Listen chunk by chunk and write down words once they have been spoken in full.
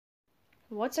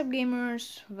What's up,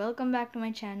 gamers? Welcome back to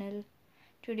my channel.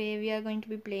 Today we are going to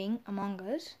be playing Among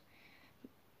Us.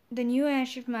 The new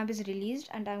Airship map is released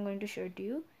and I'm going to show it to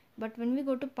you. But when we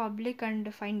go to public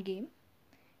and find game,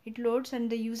 it loads and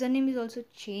the username is also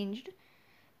changed.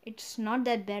 It's not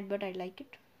that bad, but I like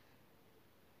it.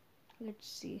 Let's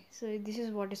see. So this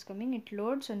is what is coming. It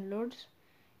loads and loads.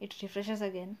 It refreshes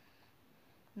again.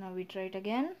 Now we try it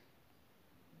again.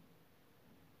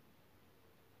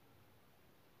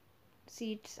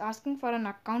 See, it's asking for an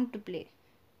account to play.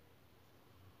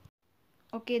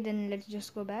 Okay, then let's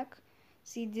just go back.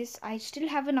 See this, I still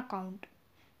have an account.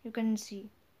 You can see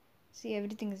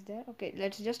everything is there. Okay,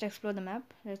 let's just explore the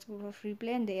map. Let's go for free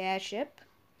play and the airship.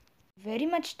 Very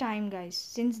much time, guys,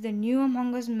 since the new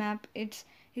Among Us map is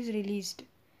released.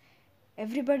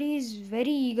 Everybody is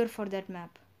very eager for that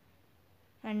map,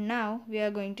 and now we are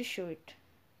going to show it.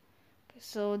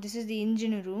 So this is the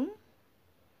engine room.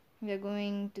 We are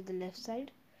going to the left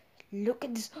side. Look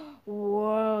at this.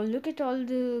 Whoa, look at all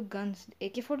the guns.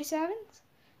 AK-47s,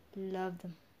 love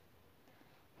them.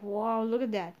 Wow, look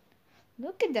at that.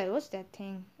 Look at that. What's that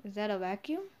thing? Is that a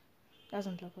vacuum?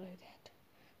 Doesn't look like that.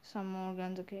 Some more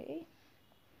guns. Okay.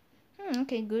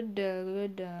 Okay, good.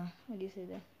 What do you say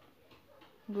that?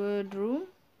 Good room.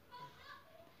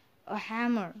 A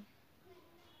hammer.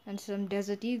 And some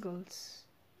desert eagles.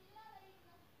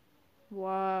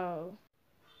 Wow.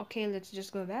 Okay, let's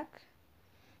just go back.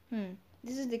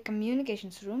 This is the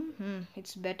communications room.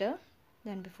 It's better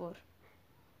than before.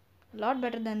 A lot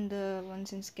better than the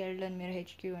ones in Skeleton, Mirror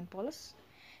HQ, and Polis.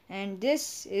 And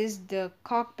this is the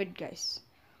cockpit, guys.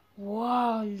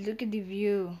 Wow, look at the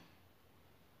view.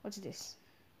 What's this?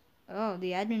 Oh,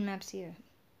 the admin map's here.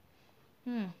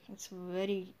 It's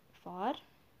very far.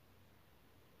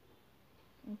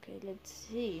 Okay, let's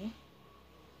see.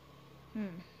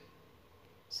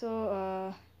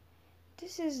 So,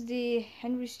 this is the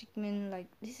Henry Stickmin,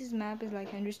 map is like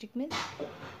Henry Stickmin.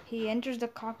 He enters the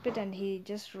cockpit and he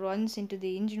just runs into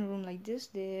the engine room like this.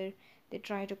 They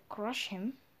try to crush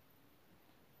him.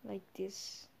 Like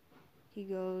this. He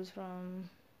goes from...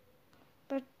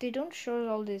 But they don't show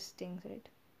all these things, right?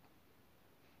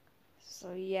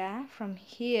 So yeah, from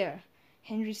here,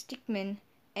 Henry Stickmin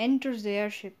enters the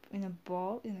airship in a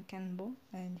cannonball,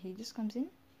 and he just comes in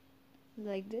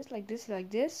like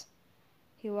this.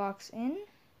 He walks in.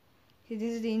 See,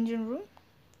 this is the engine room.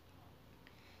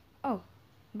 Oh,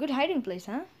 good hiding place,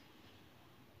 huh?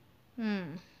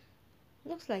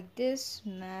 Looks like this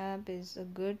map is a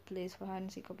good place for hide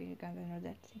and seek. Okay, you can't know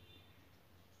that thing.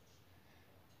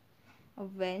 A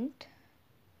vent.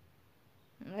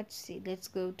 Let's see. Let's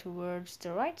go towards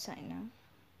the right side now.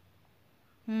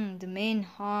 The main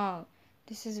hall.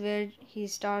 This is where he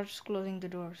starts closing the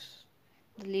doors.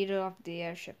 The leader of the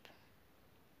airship.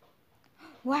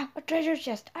 Wow, a treasure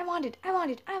chest. I want it.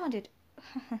 It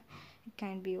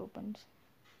can't be opened.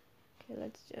 Okay,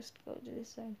 let's just go to this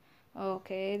side.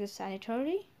 Okay, the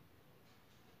sanitary.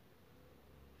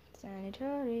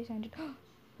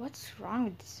 What's wrong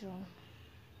with this room?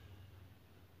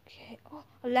 Okay, oh,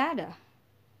 a ladder.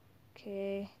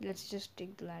 Okay, let's just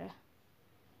take the ladder.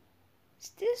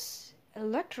 Is this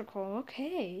electrical?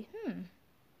 Okay,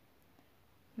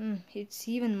 it's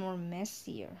even more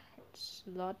messier. It's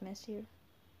a lot messier.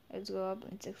 Let's go up.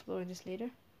 Let's explore this later.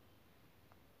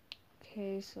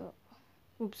 Okay, so...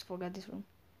 Oops, forgot this room.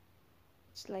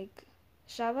 It's like...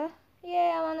 Shower?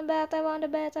 Yeah, I want a bath.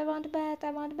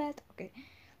 Okay,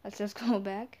 let's just go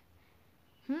back.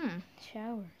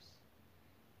 Showers.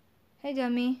 Hey,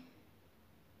 dummy.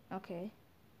 Okay.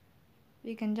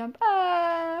 We can jump.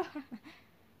 Ah!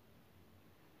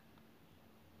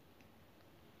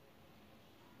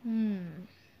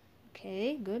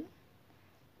 Okay, good.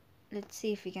 Let's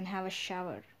see if we can have a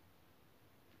shower.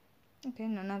 Okay,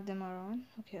 none of them are on.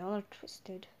 Okay, all are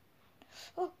twisted.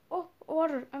 Oh,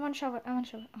 water. I want shower.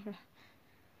 Okay.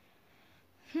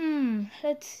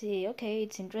 Let's see. Okay,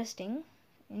 it's interesting.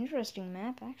 Interesting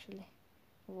map, actually.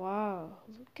 Wow,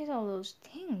 look at all those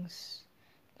things.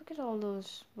 Look at all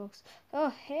those books. Oh,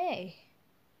 hey.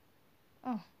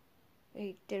 Oh,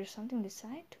 wait, there's something this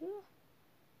side too?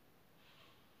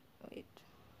 Wait,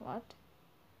 what?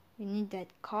 We need that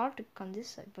car to come this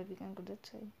side, but we can't go that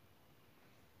side.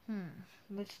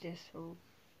 What's this? Oh.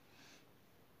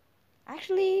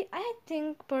 Actually, I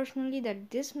think personally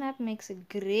that this map makes a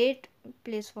great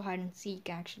place for hide and seek,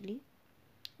 actually.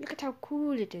 Look at how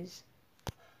cool it is.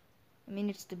 I mean,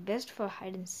 it's the best for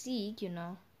hide and seek, you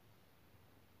know.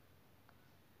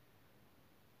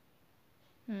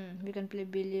 We can play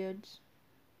billiards.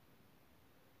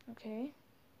 Okay.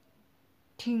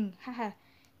 Ting, haha.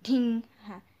 Ting,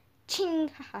 haha. Ching,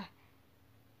 haha.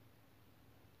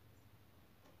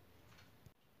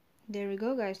 There we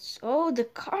go, guys. Oh, the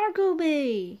cargo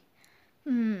bay.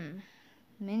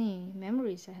 Many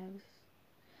memories I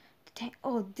have.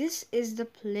 Oh, this is the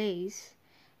place.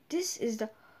 This is the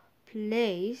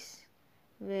place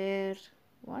where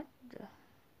what?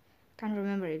 Can't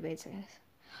remember it. Wait a second.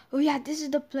 Oh yeah, this is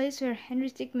the place where Henry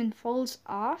Stickmin falls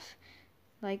off.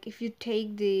 Like if you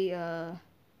take the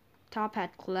Top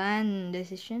Hat clan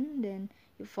decision, then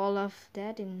you fall off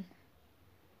that in.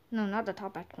 No, not the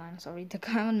Top Hat clan. Sorry, the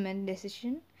government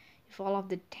decision. You fall off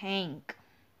the tank.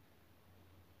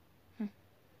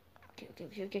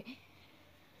 Okay.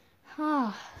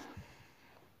 Ah.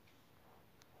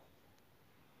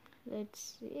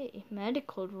 Let's see.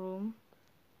 Medical room.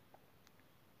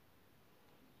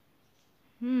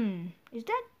 Is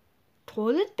that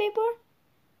toilet paper?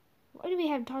 Why do we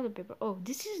have toilet paper? Oh,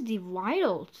 this is the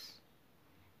vitals.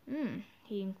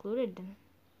 He included them.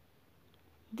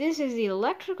 This is the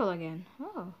electrical again.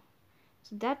 Oh,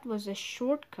 so that was a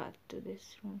shortcut to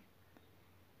this room.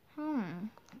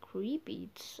 Creepy.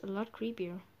 It's a lot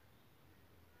creepier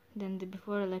than the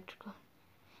before electrical.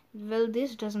 Well,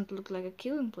 this doesn't look like a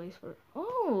killing place for.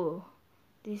 Oh,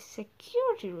 the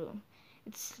security room.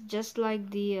 It's just like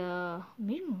the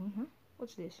meeting room, huh?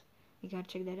 What's this? We gotta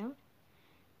check that out.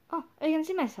 Oh, I can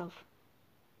see myself.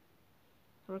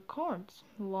 Records.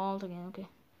 Vault again, okay.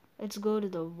 Let's go to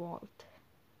the vault.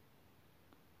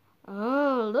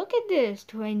 Oh, look at this.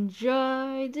 To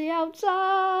enjoy the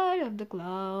outside of the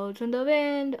clouds and the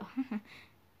wind.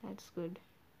 That's good.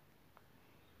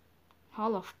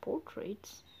 Hall of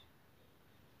Portraits.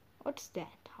 What's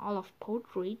that? Hall of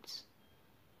Portraits.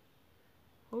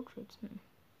 Portraits.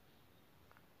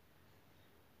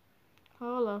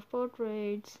 Hall of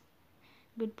Portraits.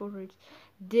 Good portraits.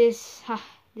 This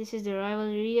is the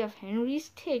rivalry of Henry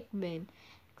Stickmin.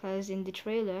 Because in the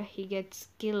trailer, he gets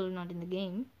killed, not in the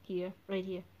game. Here, right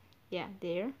here. Yeah,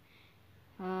 there.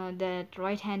 That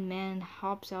right-hand man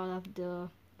hops out of the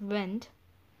vent.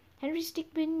 Henry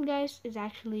Stickmin, guys, is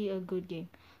actually a good game.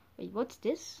 Wait, what's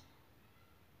this?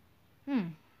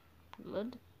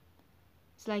 Blood.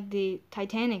 It's like the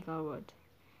Titanic or what?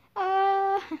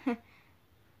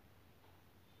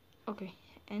 Okay,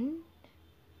 and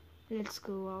let's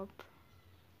go up.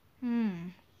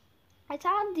 I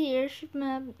thought the airship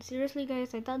map, seriously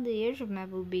guys, I thought the airship map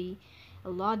would be a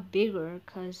lot bigger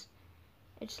because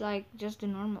it's like just the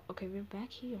normal. Okay, we're back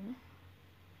here.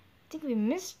 I think we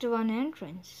missed one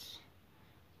entrance.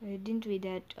 Didn't we?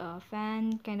 That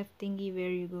fan kind of thingy where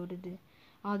you go to the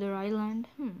other island.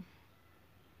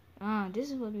 This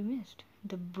is what we missed.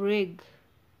 The brig.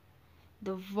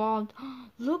 The vault.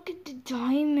 Look at the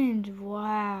diamond.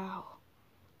 Wow.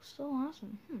 So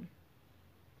awesome.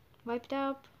 Wipe it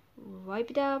up. Wipe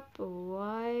it up.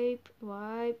 Wipe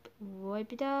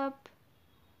it up.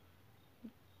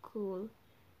 Cool.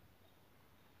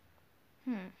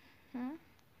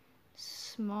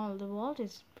 Small. The vault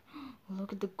is.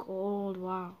 Look at the gold.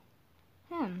 Wow.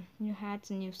 New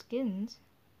hats and new skins.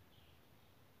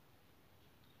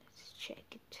 Let's check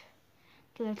it.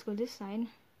 Okay, let's go this side.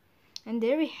 And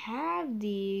there we have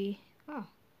the. Oh,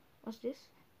 what's this?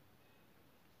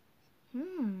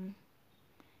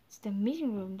 It's the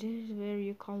meeting room. This is where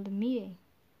you call the meeting.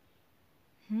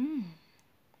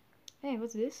 Hey,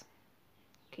 what's this?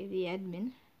 Okay, the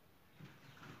admin.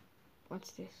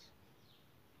 What's this?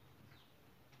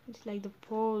 It's like the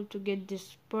pole to get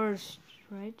dispersed,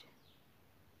 right?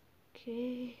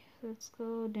 Okay, let's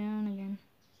go down again.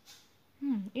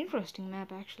 Interesting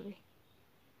map actually.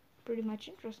 Pretty much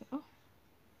interesting. Oh.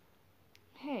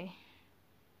 Hey.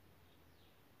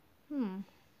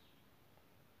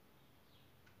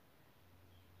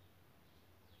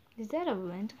 Is that a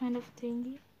vent kind of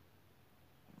thingy?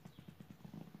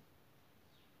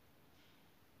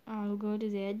 I'll go to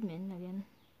the admin again.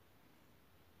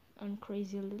 I'm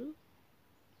crazy a little.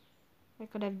 I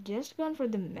could have just gone for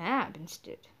the map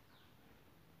instead.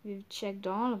 We've checked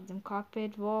all of them.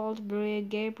 Cockpit, vault, brig,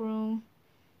 gate room,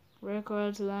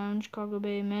 records, lounge, cargo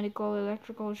bay, medical,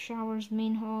 electrical, showers,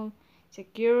 main hall,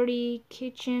 security,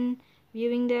 kitchen,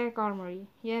 viewing deck, armory.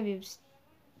 Yeah, we've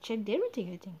checked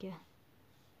everything, I think, yeah.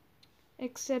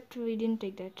 Except we didn't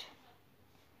take that.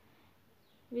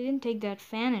 We didn't take that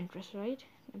fan interest, right?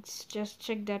 Let's just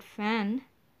check that fan.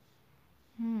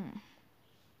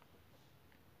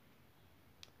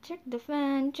 Check the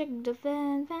fan, fan.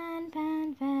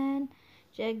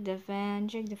 Check the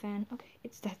fan. Okay,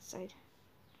 it's that side.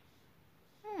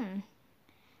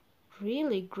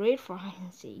 Really great for hide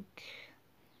and seek.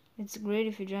 It's great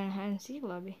if you join a hide and seek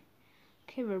lobby.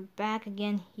 Okay, we're back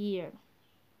again here.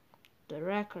 The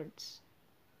records.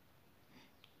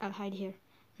 I'll hide here.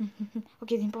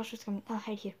 Okay, the imposter's coming. I'll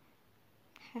hide here.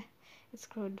 It's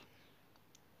screwed.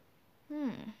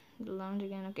 The lounge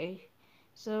again. Okay,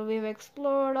 so we've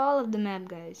explored all of the map,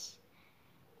 guys.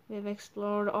 We've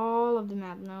explored all of the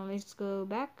map. Now let's go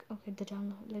back. Okay, the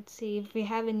download. Let's see if we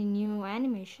have any new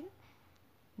animation.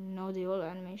 No, the old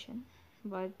animation.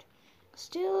 But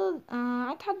still,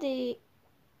 I thought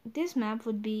this map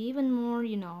would be even more,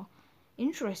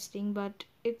 interesting. But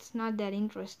it's not that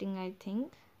interesting, I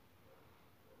think.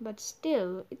 But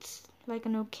still, it's like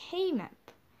an okay map.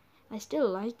 I still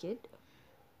like it.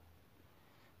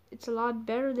 It's a lot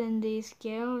better than the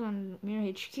scale and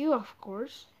Mirror HQ, of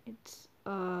course. It's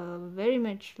very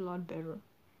much a lot better.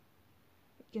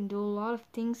 You can do a lot of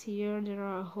things here. There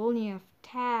are a whole new of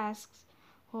tasks,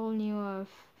 whole new of,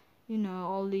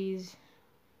 all these,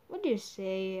 what do you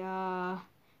say, yeah,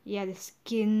 the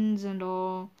skins and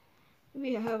all.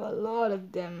 We have a lot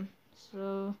of them.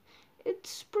 So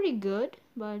it's pretty good,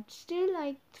 but still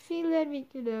I feel that we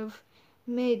could have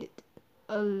made it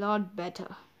a lot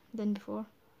better than before.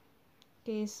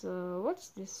 Okay, so what's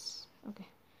this? Okay.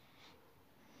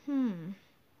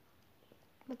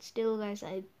 But still, guys,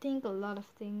 I think a lot of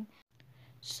things.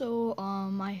 So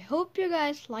I hope you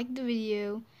guys liked the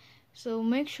video. So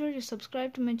make sure to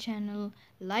subscribe to my channel,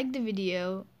 like the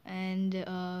video, and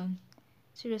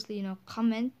seriously,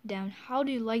 comment down how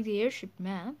do you like the airship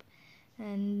map.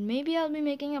 And maybe I'll be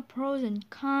making a pros and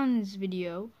cons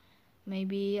video.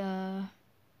 Maybe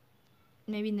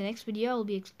maybe in the next video I'll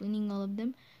be explaining all of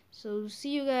them. So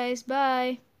see you guys.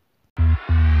 Bye.